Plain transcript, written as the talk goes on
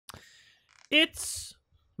It's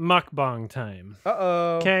mukbang time.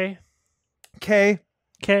 Uh-oh. Okay. K.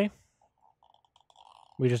 Okay.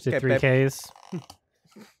 We just did 'Kay, 3 babe. Ks.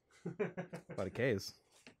 A lot of K's.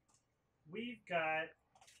 We've got.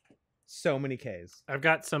 So many K's. I've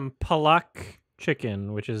got some Palak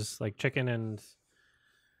chicken, which is like chicken and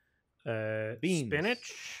Beans.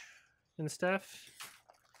 spinach and stuff.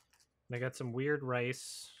 And I got some weird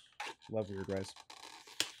rice. Love weird rice.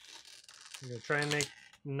 I'm gonna try and make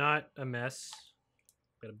not a mess.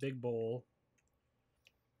 Got a big bowl.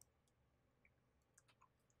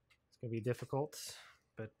 It's gonna be difficult,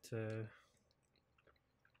 but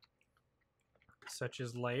such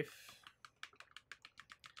is life.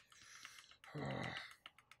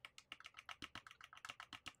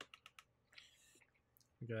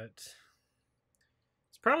 We got.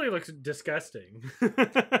 This probably looks disgusting.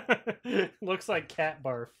 Looks like cat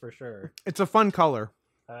barf for sure. It's a fun color.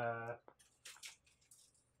 But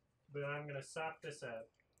I'm gonna sop this up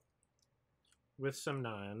with some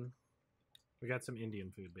naan. We got some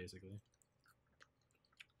Indian food, basically.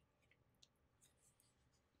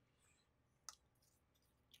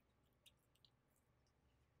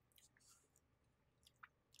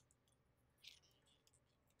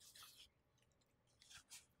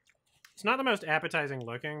 It's not the most appetizing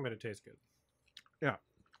looking, but it tastes good. Yeah.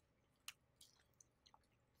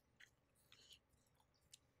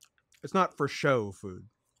 It's not for show food.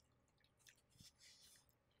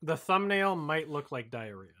 The thumbnail might look like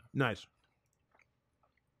diarrhea. Nice.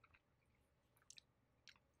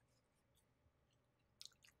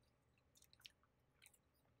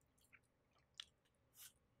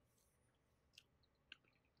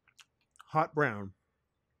 Hot brown.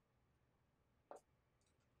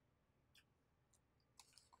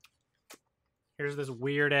 Here's this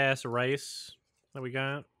weird ass rice that we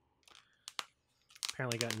got.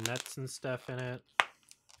 Apparently got nuts and stuff in it.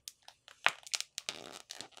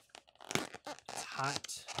 It's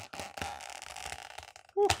hot.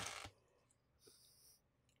 Woo.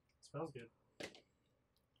 Smells good.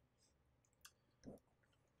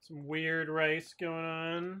 Some weird rice going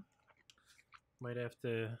on. Might have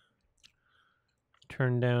to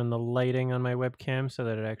turn down the lighting on my webcam so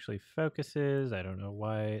that it actually focuses. I don't know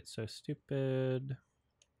why it's so stupid.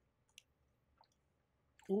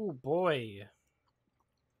 Ooh, boy.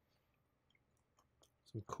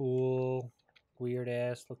 Some cool, weird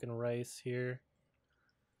ass looking rice here.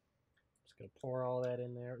 Just gonna pour all that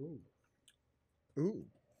in there. Ooh. Ooh.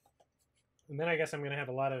 And then I guess I'm gonna have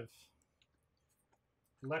a lot of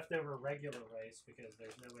leftover regular rice because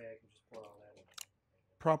there's no way I can just pour all that in.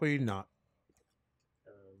 Probably not.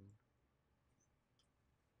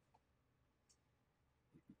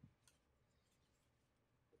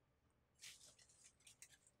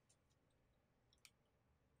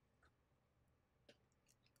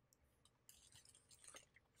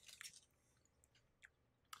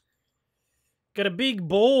 Got a big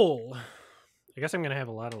bowl. I guess I'm gonna have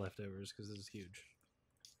a lot of leftovers because this is huge.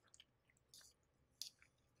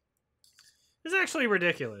 This is actually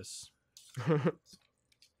ridiculous.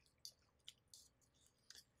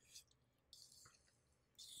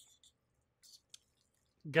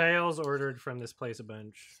 Gael's ordered from this place a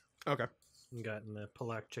bunch. Okay. And gotten the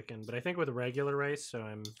Palak chicken, but I think with regular rice, so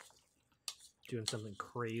I'm doing something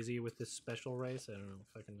crazy with this special rice. I don't know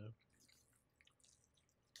if I can know.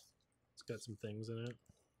 It's got some things in it.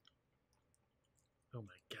 Oh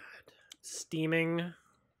my god. Steaming.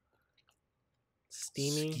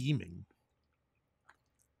 Steamy. Steaming.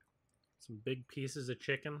 Some big pieces of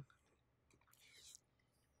chicken.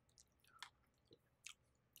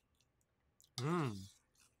 Mmm.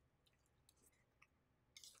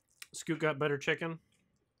 Scoot got butter chicken?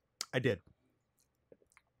 I did.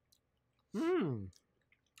 Mmm.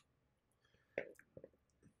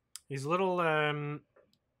 These little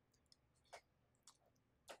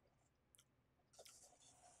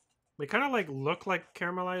they kind of like look like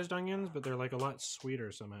caramelized onions, but they're like a lot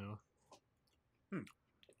sweeter somehow.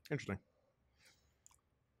 Interesting.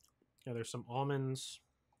 Yeah, there's some almonds.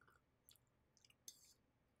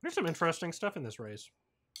 There's some interesting stuff in this rice.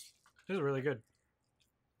 This is really good.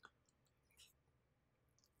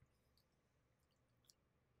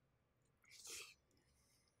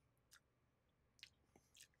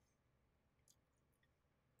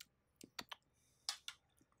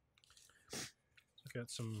 I've got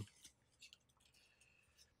some.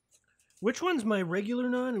 Which one's my regular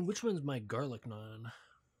naan and which one's my garlic naan?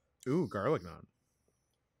 Ooh, garlic naan.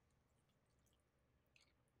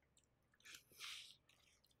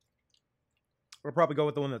 We'll probably go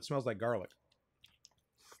with the one that smells like garlic.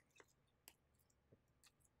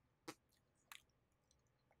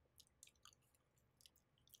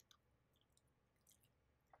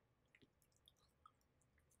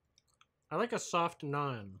 I like a soft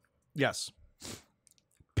naan. Yes.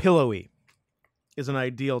 Pillowy is an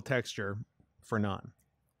ideal texture for naan.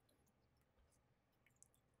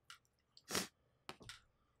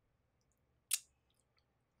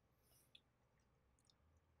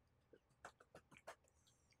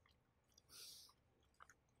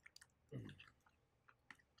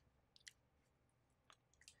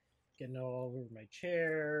 Getting all over my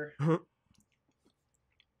chair.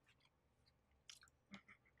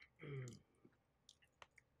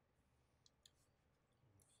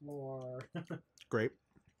 Floor. Great.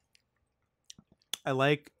 I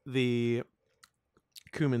like the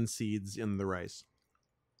cumin seeds in the rice.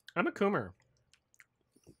 I'm a coomer.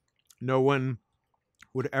 No one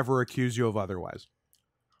would ever accuse you of otherwise.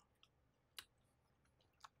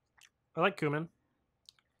 I like cumin.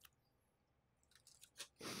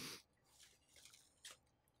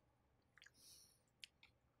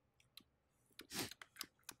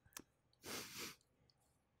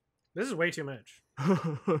 This is way too much.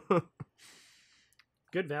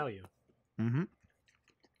 Good value. Mm-hmm.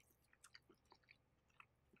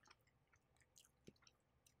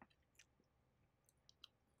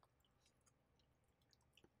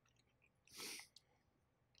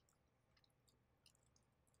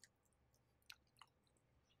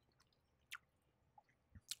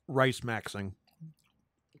 Rice maxing.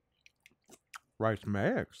 Rice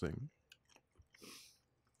maxing.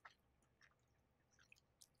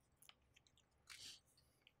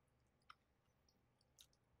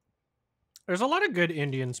 There's a lot of good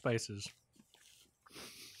Indian spices.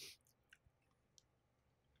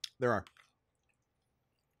 There are.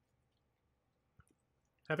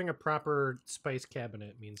 Having a proper spice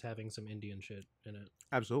cabinet means having some Indian shit in it.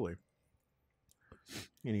 Absolutely.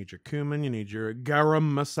 You need your cumin. You need your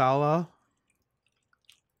garam masala.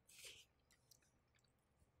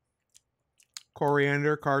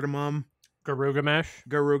 Coriander, cardamom. Garuga mash.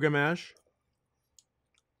 Garuga mash.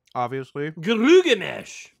 Obviously. Garuga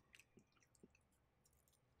mash.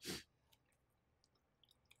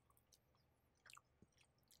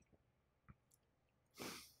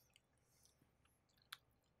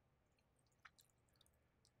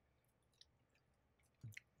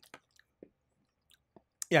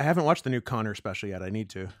 Yeah, I haven't watched the new Connor special yet. I need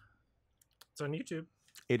to. It's on YouTube.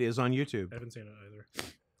 It is on YouTube. I haven't seen it either.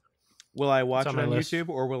 Will I watch on it my on list. YouTube,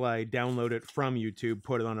 or will I download it from YouTube,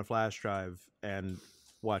 put it on a flash drive, and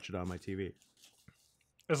watch it on my TV?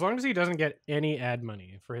 As long as he doesn't get any ad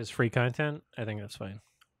money for his free content, I think that's fine.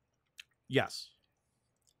 Yes.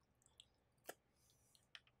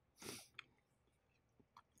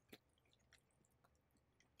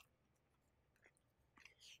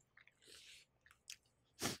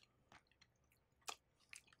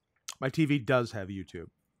 My TV does have YouTube.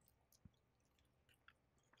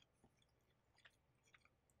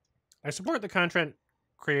 I support the content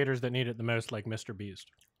creators that need it the most, like Mr. Beast.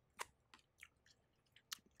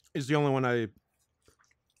 Is the only one I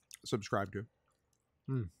subscribe to.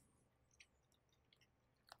 Hmm.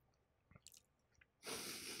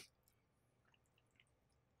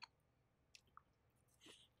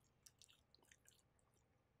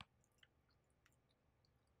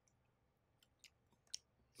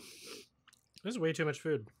 This is way too much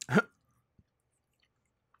food.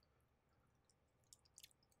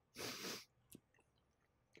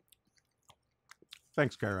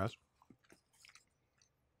 Thanks, Kairos.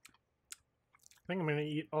 I think I'm going to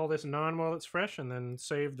eat all this naan while it's fresh and then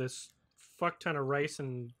save this fuck ton of rice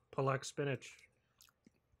and Palak spinach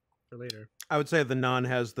for later. I would say the naan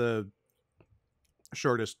has the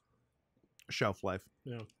shortest shelf life.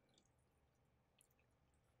 Yeah.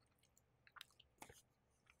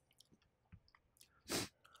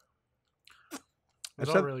 It's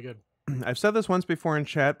all really good. I've said this once before in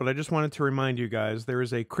chat, but I just wanted to remind you guys, there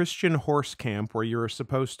is a Christian horse camp where you're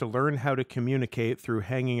supposed to learn how to communicate through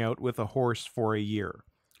hanging out with a horse for a year.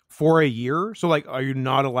 For a year? So, like, are you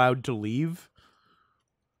not allowed to leave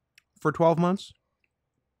for 12 months?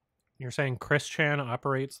 You're saying Chris Chan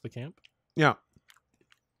operates the camp? Yeah.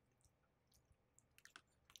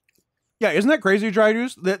 Yeah, isn't that crazy, Dry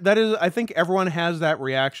Juice? That is, I think everyone has that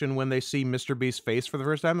reaction when they see Mr. Beast's face for the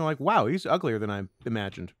first time. They're like, wow, he's uglier than I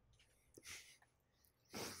imagined.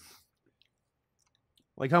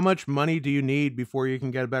 Like, how much money do you need before you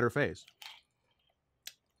can get a better face?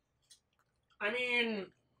 I mean,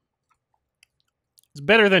 it's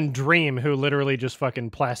better than Dream, who literally just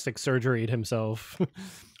fucking plastic surgeryed himself.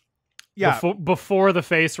 Yeah. Before the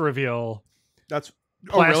face reveal. That's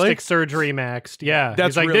plastic surgery maxed. Yeah.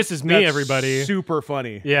 That's he's like, this is me, everybody. Super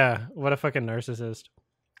funny. Yeah. What a fucking narcissist.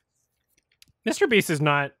 Mr. Beast is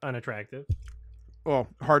not unattractive. Well,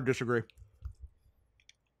 hard to disagree.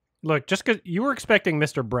 Look, just because you were expecting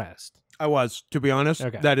Mr. Breast. I was, to be honest.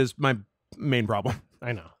 Okay. That is my main problem.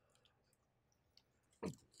 I know.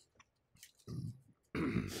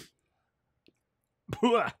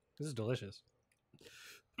 This is delicious.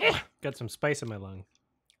 Got some spice in my lung.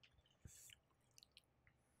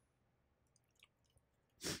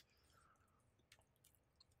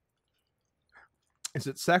 Is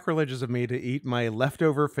it sacrilegious of me to eat my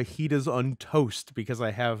leftover fajitas on toast because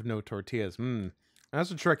I have no tortillas?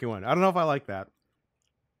 That's a tricky one. I don't know if I like that.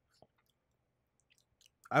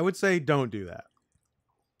 I would say don't do that.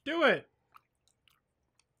 Do it.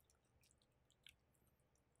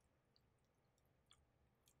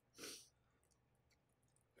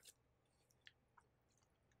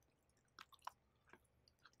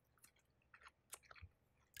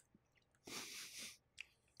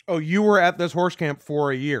 Oh, you were at this horse camp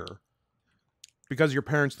for a year because your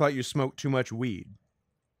parents thought you smoked too much weed.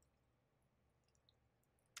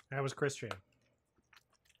 That was Christian.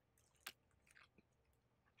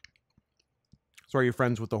 So are you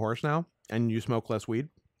friends with the horse now and you smoke less weed?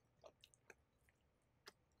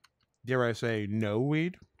 Dare I say no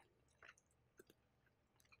weed?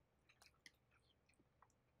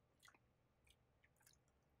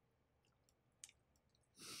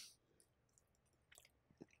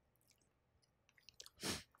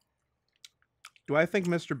 Do I think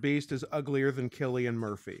Mr. Beast is uglier than Cillian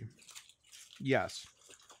Murphy? Yes.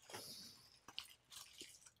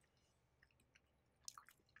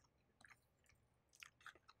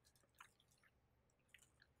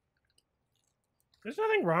 There's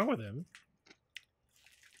nothing wrong with him.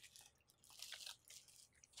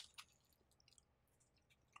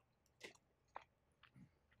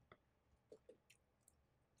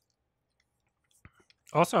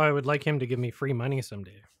 Also, I would like him to give me free money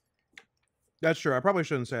someday. That's true. I probably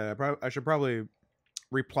shouldn't say that. I should probably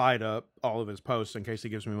reply to all of his posts in case he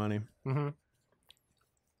gives me money. Mm-hmm.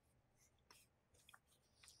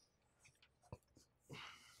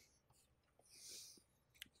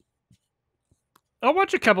 I'll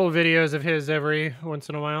watch a couple of videos of his every once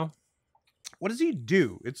in a while. What does he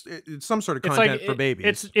do? It's some sort of content for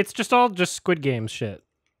babies. It's just all just Squid Games shit.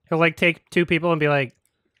 He'll like take two people and be like,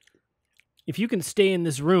 if you can stay in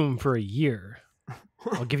this room for a year,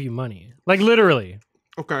 I'll give you money. Like literally.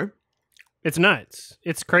 Okay. It's nuts.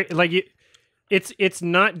 It's crazy. Like it's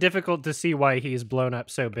not difficult to see why he's blown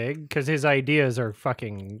up so big because his ideas are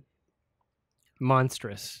fucking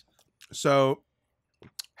monstrous. So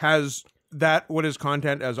has that what his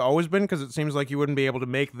content has always been? Because it seems like you wouldn't be able to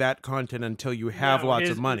make that content until you have lots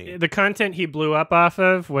of money. The content he blew up off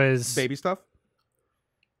of was baby stuff.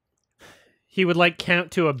 He would like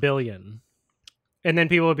count to 1 billion. And then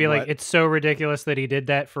people would be like, it's so ridiculous that he did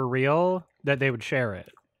that for real that they would share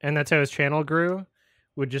it. And that's how his channel grew.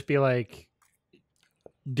 Would just be like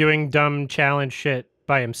doing dumb challenge shit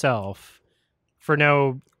by himself for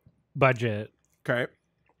no budget. Okay.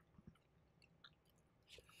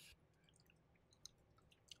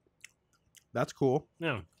 That's cool.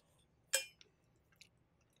 No.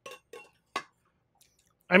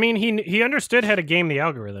 I mean, he understood how to game the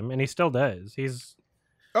algorithm, and he still does.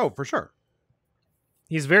 Oh, for sure.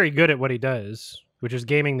 He's very good at what he does, which is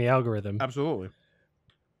gaming the algorithm. Absolutely.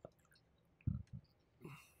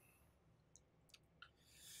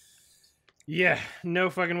 Yeah, no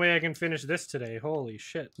fucking way I can finish this today. Holy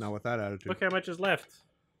shit. Not with that attitude. Look how much is left.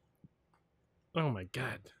 Oh my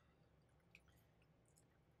god.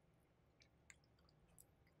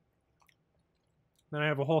 Then I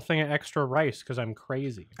have a whole thing of extra rice because I'm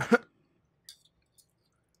crazy. I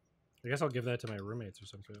guess I'll give that to my roommates or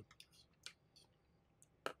something.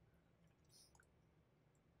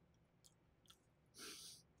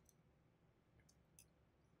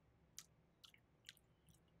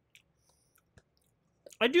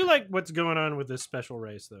 I do like what's going on with this special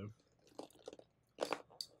rice, though.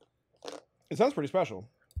 It sounds pretty special.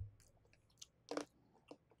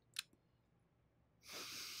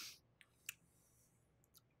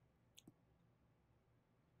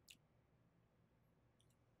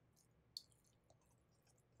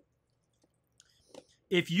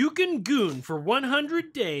 If you can goon for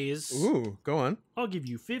 100 days, ooh, go on. I'll give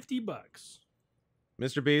you $50.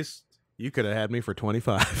 Mr. Beast, you could have had me for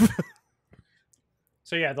 25.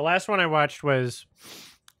 So yeah, the last one I watched was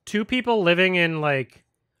 2 people living in like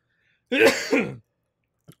a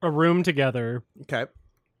room together. Okay.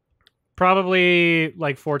 Probably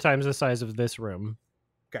like 4 times the size of this room.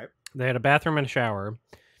 Okay. They had a bathroom and a shower.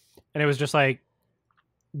 And it was just like,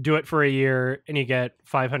 do it for a year and you get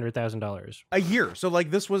 $500,000. A year. So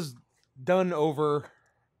like this was done over.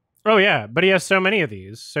 Oh yeah, but he has so many of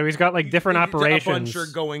these. So he's got like different operations. A bunch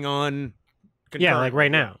are going on. Yeah, like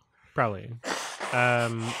right now. Probably.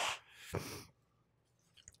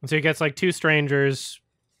 So he gets like 2 strangers,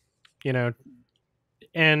 you know,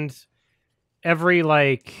 and every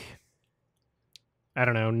like, I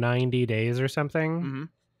don't know, 90 days or something,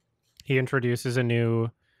 he introduces a new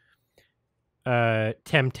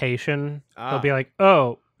temptation. He'll be like,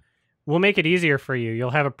 oh, we'll make it easier for you. You'll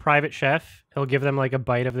have a private chef. He'll give them like a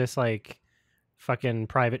bite of this like fucking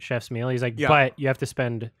private chef's meal. He's like, but you have to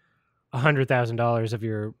spend $100,000 of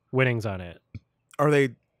your winnings on it. Are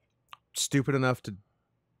they stupid enough to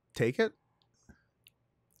take it?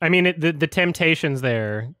 I mean, the temptation's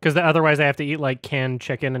there because otherwise I have to eat like canned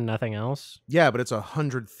chicken and nothing else. Yeah, but it's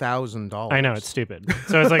 $100,000. I know, it's stupid.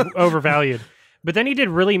 So it's like overvalued. But then he did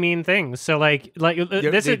really mean things. So like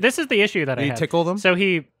this is the issue that I had. Did he tickle them? So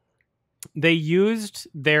they used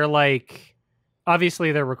their like,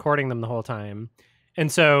 obviously they're recording them the whole time,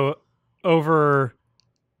 and so over a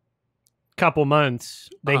couple months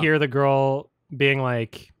they hear the girl being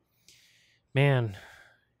like, "Man,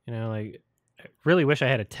 you know, like I really wish I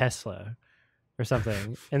had a Tesla or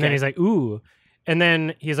something." And then he's like, "Ooh," and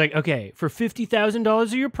then he's like, "Okay, for $50,000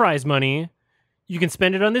 of your prize money, you can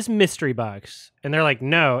spend it on this mystery box." And they're like,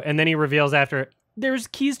 "No," and then he reveals after, there's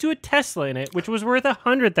keys to a Tesla in it, which was worth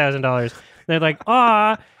 $100,000. They're like,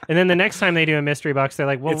 ah. And then the next time they do a mystery box, they're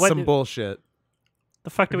like, well, it's what some bullshit. The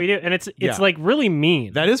fuck do we do? And it's like really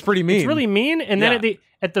mean. That is pretty mean. It's really mean. And then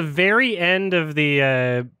at the very end of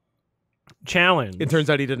the challenge, it turns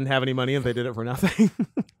out he didn't have any money and they did it for nothing.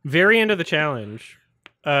 Very end of the challenge,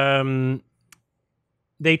 they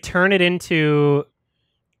turn it into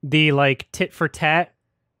the like tit for tat.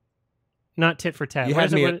 Not tit for tat. You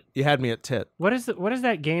had me at tit. What is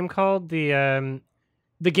that game called? The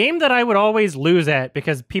game that I would always lose at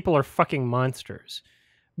because people are fucking monsters.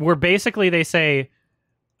 Where basically they say,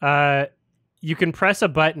 you can press a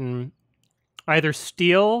button, either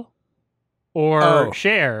steal or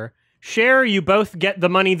share. Share, you both get the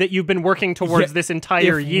money that you've been working towards this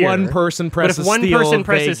entire year. One person presses but if one steal, person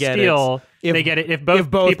presses steal, they get it. If both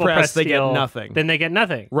people press they steal, get nothing. Then they get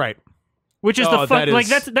nothing. Right. Which is the fuck? Like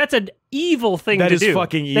that's an evil thing to do. That is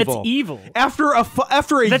fucking evil. That's evil. After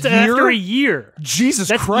a year.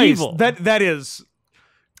 Jesus Christ. Evil. That's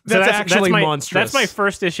actually monstrous. That's my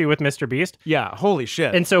first issue with Mr. Beast. Yeah. Holy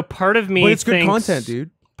shit. And so part of me, but it's good content, dude.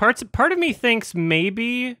 Part of me thinks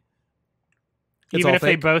maybe even if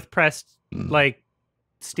they both pressed like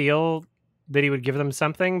steal, that he would give them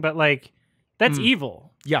something. But like that's evil.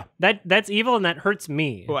 Yeah, that's evil, and that hurts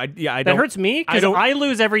me. Well, that hurts me because I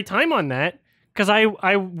lose every time on that. Because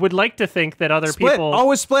I would like to think that other people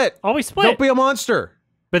always split. Don't be a monster.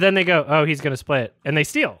 But then they go, oh, he's gonna split, and they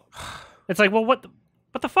steal. It's like, well, what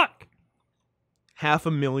the fuck?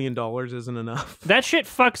 $500,000 isn't enough. That shit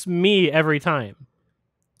fucks me every time.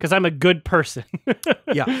 Because I'm a good person.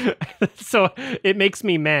 Yeah. So it makes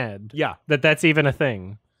me mad. Yeah. That's even a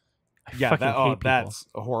thing. That's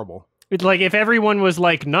horrible. It's like if everyone was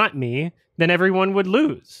like not me, then everyone would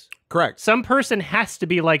lose. Correct. Some person has to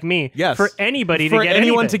be like me. Yes. For anybody to get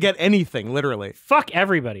anyone anything. to get anything, literally. Fuck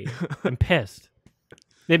everybody. I'm pissed.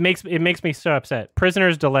 It makes me so upset.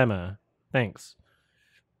 Prisoner's dilemma. Thanks.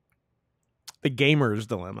 The gamer's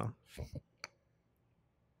dilemma.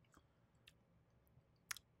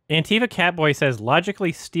 Antiva Catboy says,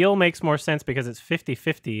 logically, steal makes more sense because it's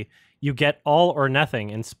 50-50. You get all or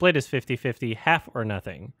nothing, and split is 50-50, half or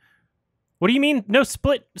nothing. What do you mean? No,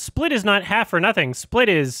 split is not half or nothing. Split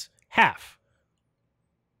is half.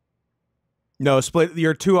 No, split.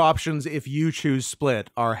 Your two options, if you choose split,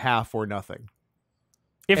 are half or nothing.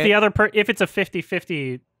 If it's a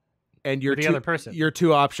 50-50, and the other person, your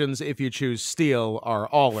two options, if you choose steal, are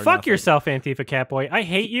all or nothing. Fuck yourself, Antifa Catboy. I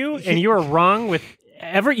hate you, and you are wrong with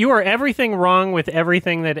you are everything wrong with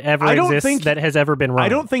everything that ever exists that has ever been wrong. I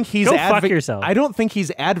don't think he's Go fuck yourself. I don't think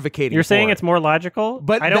he's advocating. You're saying it's more logical,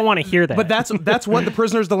 but I don't want to hear that. But that's what the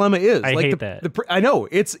prisoner's dilemma is. I hate that. I know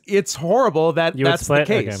it's horrible that that's the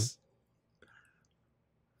case.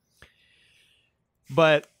 Okay.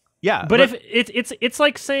 But yeah, but if it's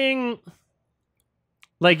like saying,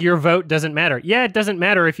 like, your vote doesn't matter. Yeah, it doesn't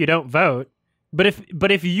matter if you don't vote. But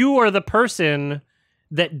if you are the person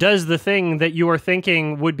that does the thing that you are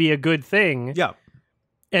thinking would be a good thing, yeah,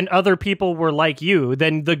 and other people were like you,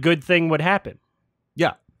 then the good thing would happen.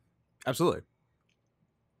 Yeah, absolutely.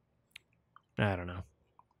 I don't know.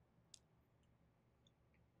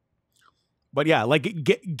 But yeah, like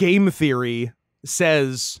game theory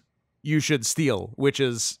says you should steal, which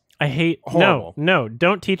is horrible. No,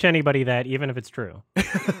 don't teach anybody that, even if it's true.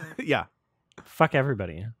 Yeah. Fuck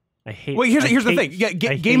everybody. I hate. Well, here's the thing. Yeah,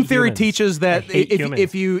 game theory teaches that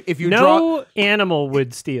if you no animal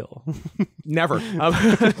would steal. Never.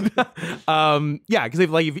 Yeah, because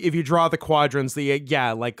if you draw the quadrants,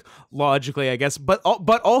 like logically, I guess. But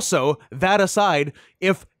also that aside,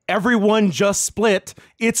 if everyone just split,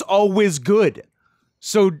 it's always good.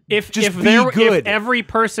 So if every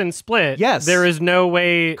person split, yes, there is no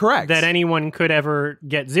way correct that anyone could ever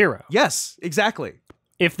get 0. Yes, exactly.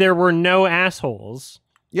 If there were no assholes.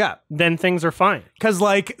 Yeah, then things are fine. Because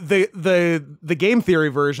like the game theory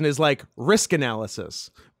version is like risk analysis,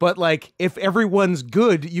 but like if everyone's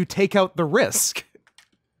good, you take out the risk.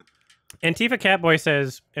 Antifa Catboy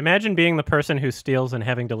says, "Imagine being the person who steals and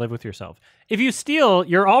having to live with yourself. If you steal,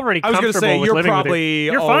 you're already comfortable with living with it.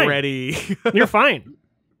 You're probably already you're fine.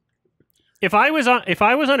 If I was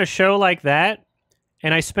on a show like that,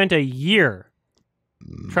 and I spent a year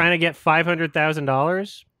trying to get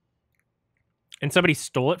 $500,000." And somebody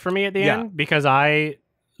stole it from me at the end because I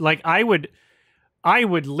would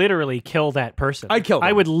literally kill that person. I'd kill them.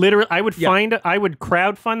 I would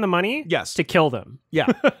crowdfund the money to kill them. Yeah.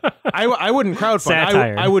 I wouldn't crowdfund.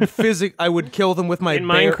 Satire. I would kill them with my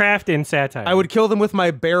Minecraft in satire. I would kill them with my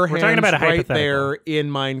bare hands. We're talking about a right there in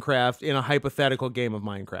Minecraft in a hypothetical game of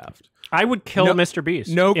Minecraft. I would kill Mr. Beast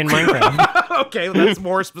in Minecraft. Okay, well, that's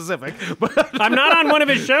more specific. I'm not on one of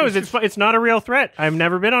his shows. It's not a real threat. I've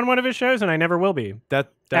never been on one of his shows, and I never will be.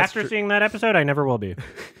 After seeing that episode, I never will be.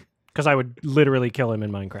 Because I would literally kill him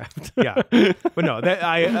in Minecraft. Yeah, but no,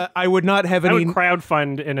 I would not have any. I would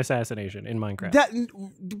crowdfund an assassination in Minecraft.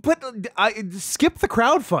 But I skip the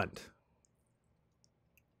crowdfund.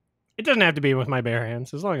 It doesn't have to be with my bare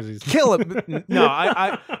hands, as long as he's kill him. No,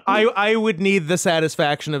 I would need the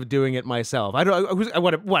satisfaction of doing it myself. I'm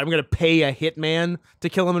going to pay a hitman to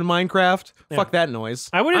kill him in Minecraft? Yeah. Fuck that noise.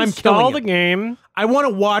 I would install the game. I want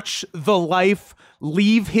to watch the life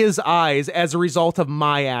leave his eyes as a result of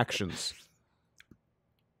my actions.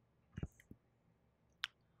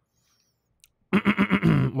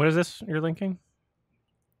 What is this you're linking?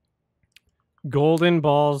 Golden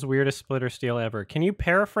Balls, weirdest splitter steal ever. Can you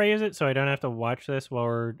paraphrase it so I don't have to watch this while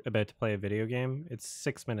we're about to play a video game? It's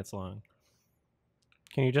 6 minutes long.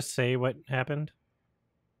 Can you just say what happened?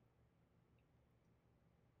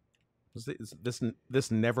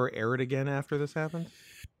 This never aired again after this happened?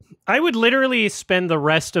 I would literally spend the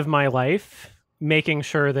rest of my life making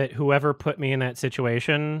sure that whoever put me in that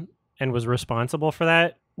situation and was responsible for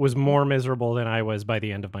that was more miserable than I was by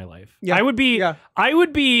the end of my life. Yeah. I would be I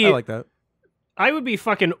like that. I would be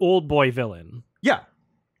fucking old boy villain. Yeah.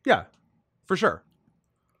 Yeah. For sure.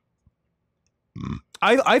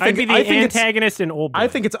 I think I'd be the antagonist in Old Boy. I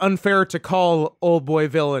think it's unfair to call Old Boy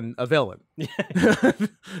villain a villain.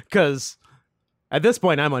 Because at this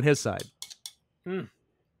point, I'm on his side. So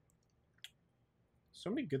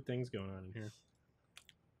many good things going on in here.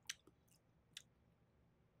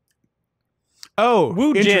 Oh,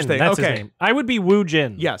 Woo interesting. Jin, that's his name. I would be Woo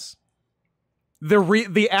Jin. Yes.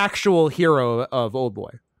 The actual hero of Old Boy.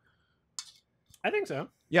 I think so.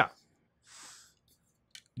 Yeah.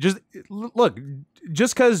 Just look,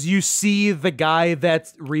 just because you see the guy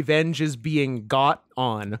that revenge is being got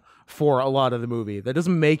on for a lot of the movie, that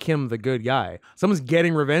doesn't make him the good guy. Someone's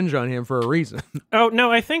getting revenge on him for a reason. Oh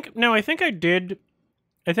no, I think I did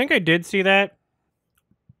see that.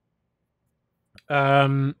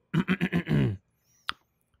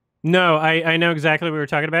 No, I know exactly what we were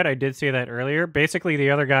talking about. I did see that earlier. Basically,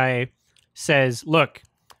 the other guy says, "Look,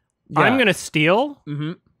 I'm going to steal,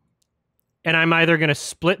 and I'm either going to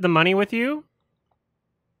split the money with you,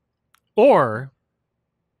 or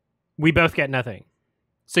we both get nothing.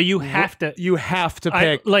 So you have to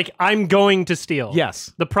pick. I'm going to steal."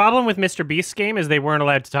 Yes. The problem with Mr. Beast's game is they weren't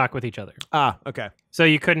allowed to talk with each other. Ah, okay. So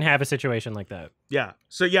you couldn't have a situation like that. Yeah.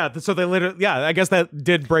 So they literally, I guess that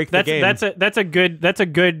did break the game. That's a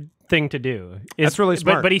good thing to do. That's really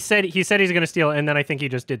smart. But he said he's going to steal, and then I think he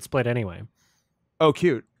just did split anyway. Oh,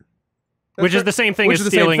 cute. Which is the same thing as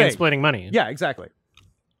stealing and splitting money. Yeah, exactly.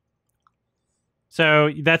 So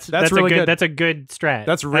that's really good. That's a good strat.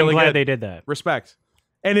 That's really I'm glad good. they did that. Respect.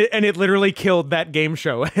 And it literally killed that game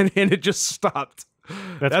show, and it just stopped.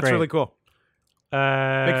 That's really cool. Big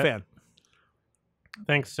fan.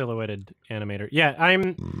 Thanks, Silhouetted Animator. Yeah,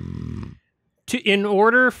 in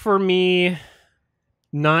order for me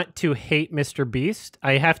not to hate Mr. Beast,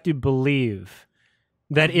 I have to believe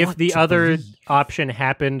that if the other option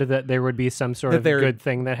happened, that there would be some sort of good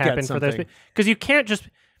thing that happened for those. Because you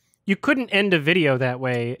couldn't end a video that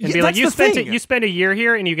way and be like, you spent a year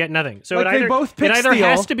here and you get nothing. So it either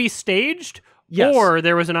has to be staged, or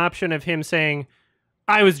there was an option of him saying,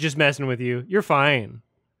 "I was just messing with you. You're fine."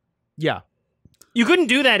 Yeah. You couldn't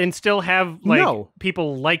do that and still have like No.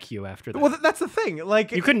 people like you after that. Well, that's the thing.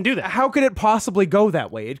 Like, you couldn't do that. how could it possibly go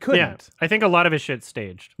that way? It couldn't. Yeah, I think a lot of his shit's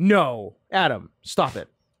staged. No, Adam, stop it.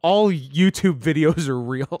 All YouTube videos are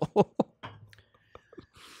real.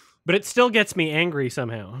 But it still gets me angry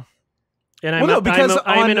somehow. And Well, no, because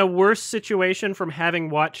I'm in on- a worse situation from having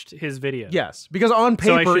watched his videos. Yes, because on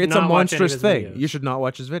So I paper, should it's a not watch any of monstrous his thing. videos. You should not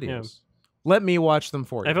watch his videos. Let me watch them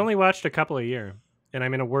for you. I've only watched a couple a year, and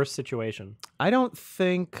I'm in a worse situation. I don't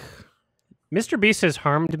think... Mr. Beast has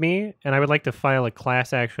harmed me, and I would like to file a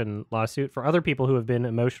class action lawsuit for other people who have been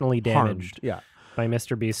emotionally damaged Yeah. by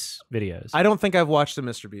Mr. Beast's videos. I don't think I've watched a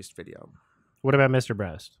Mr. Beast video. What about Mr.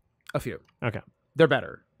 Breast? A few. Okay. They're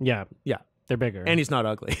better. Yeah. Yeah. They're bigger. And he's not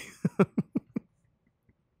ugly.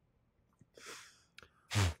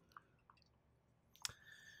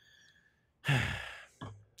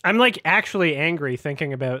 I'm like actually angry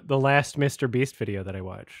thinking about the last Mr. Beast video that I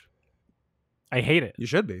watched. I hate it. You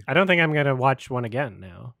should be. I don't think I'm gonna watch one again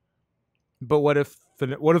now. But what if the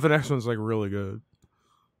next one's like really good?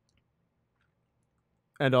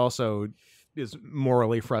 And also is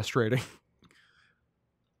morally frustrating.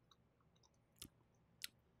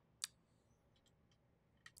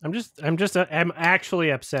 I'm actually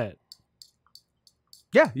upset.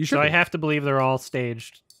 Yeah, you should. So be. I have to believe they're all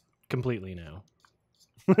staged completely now.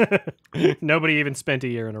 Nobody even spent a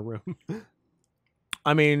year in a room.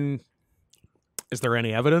 I mean, is there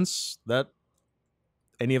any evidence that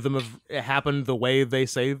any of them have happened the way they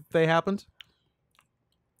say they happened?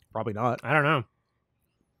 Probably not. I don't know.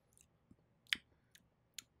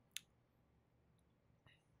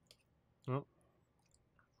 Well,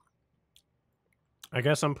 I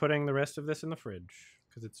guess I'm putting the rest of this in the fridge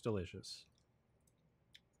because it's delicious.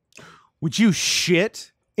 Would you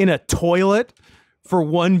shit in a toilet for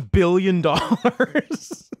 $1 billion?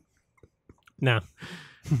 No.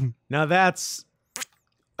 Now that's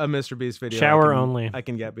a Mr. Beast video. Shower only. I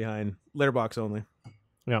can get behind. Litterbox only.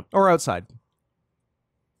 Yep. Or outside.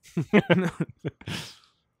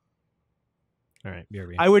 All right,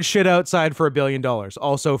 BRB. I would shit outside for $1 billion,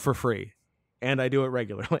 also for free. And I do it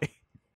regularly.